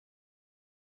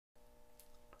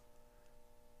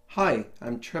Hi,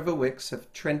 I'm Trevor Wicks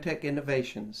of Trentech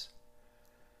Innovations.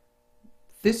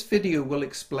 This video will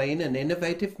explain an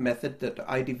innovative method that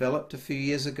I developed a few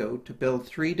years ago to build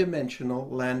three-dimensional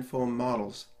landform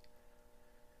models.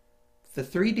 The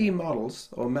 3D models,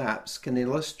 or maps, can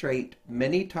illustrate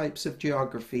many types of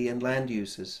geography and land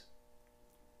uses.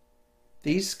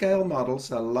 These scale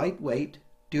models are lightweight,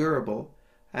 durable,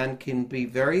 and can be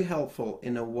very helpful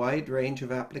in a wide range of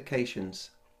applications.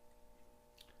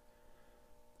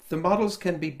 The models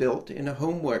can be built in a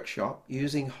home workshop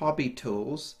using hobby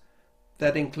tools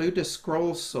that include a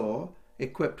scroll saw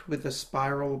equipped with a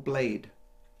spiral blade.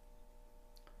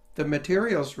 The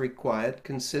materials required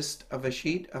consist of a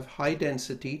sheet of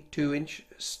high-density 2-inch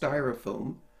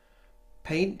styrofoam,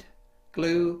 paint,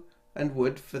 glue, and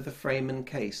wood for the frame and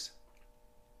case.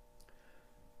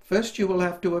 First, you will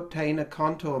have to obtain a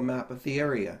contour map of the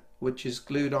area, which is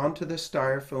glued onto the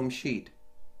styrofoam sheet.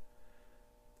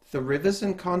 The rivers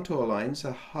and contour lines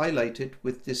are highlighted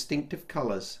with distinctive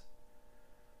colors.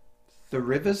 The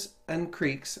rivers and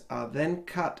creeks are then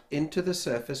cut into the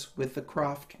surface with the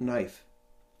craft knife.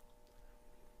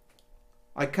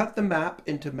 I cut the map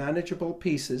into manageable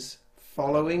pieces,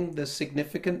 following the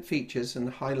significant features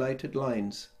and highlighted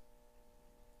lines.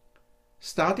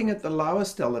 Starting at the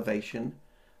lowest elevation,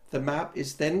 the map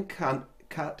is then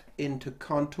cut into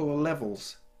contour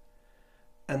levels,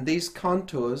 and these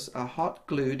contours are hot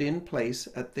glued in place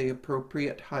at the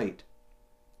appropriate height.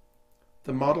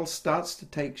 The model starts to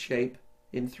take shape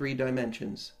in 3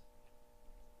 dimensions.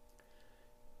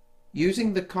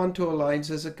 Using the contour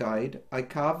lines as a guide, I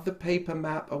carved the paper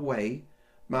map away,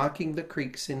 marking the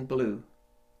creeks in blue.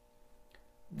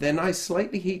 Then I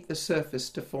slightly heat the surface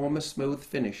to form a smooth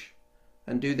finish,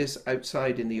 and do this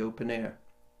outside in the open air.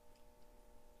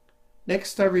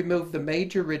 Next, I remove the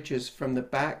major ridges from the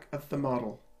back of the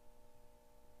model.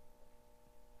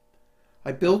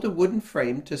 I build a wooden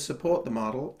frame to support the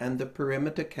model and the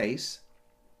perimeter case.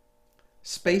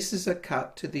 Spaces are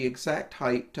cut to the exact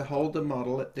height to hold the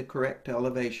model at the correct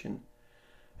elevation,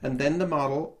 and then the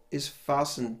model is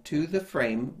fastened to the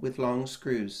frame with long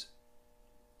screws.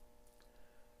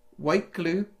 White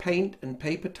glue, paint, and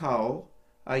paper towel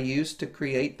are used to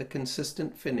create the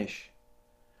consistent finish,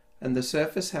 and the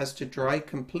surface has to dry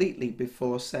completely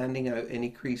before sanding out any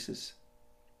creases.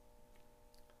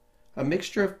 A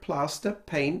mixture of plaster,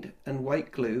 paint, and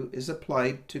white glue is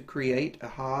applied to create a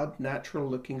hard,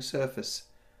 natural-looking surface,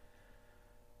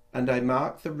 and I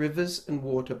mark the rivers and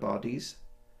water bodies,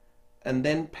 and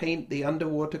then paint the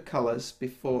underwater colors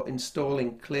before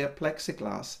installing clear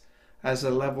plexiglas as a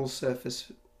level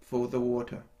surface for the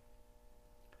water.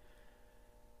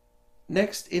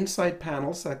 Next, inside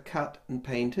panels are cut and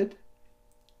painted,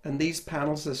 and these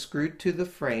panels are screwed to the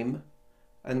frame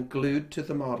and glued to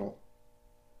the model.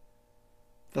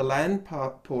 The land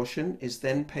portion is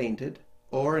then painted,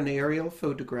 or an aerial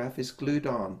photograph is glued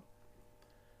on.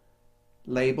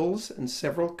 Labels and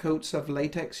several coats of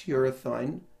latex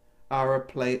urethane are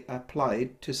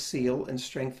applied to seal and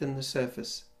strengthen the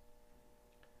surface.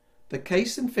 The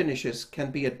case and finishes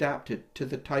can be adapted to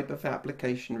the type of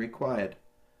application required.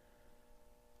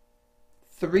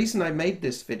 The reason I made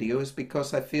this video is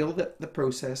because I feel that the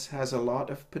process has a lot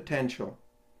of potential,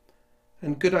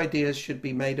 and good ideas should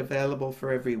be made available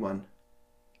for everyone.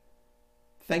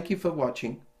 Thank you for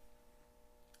watching.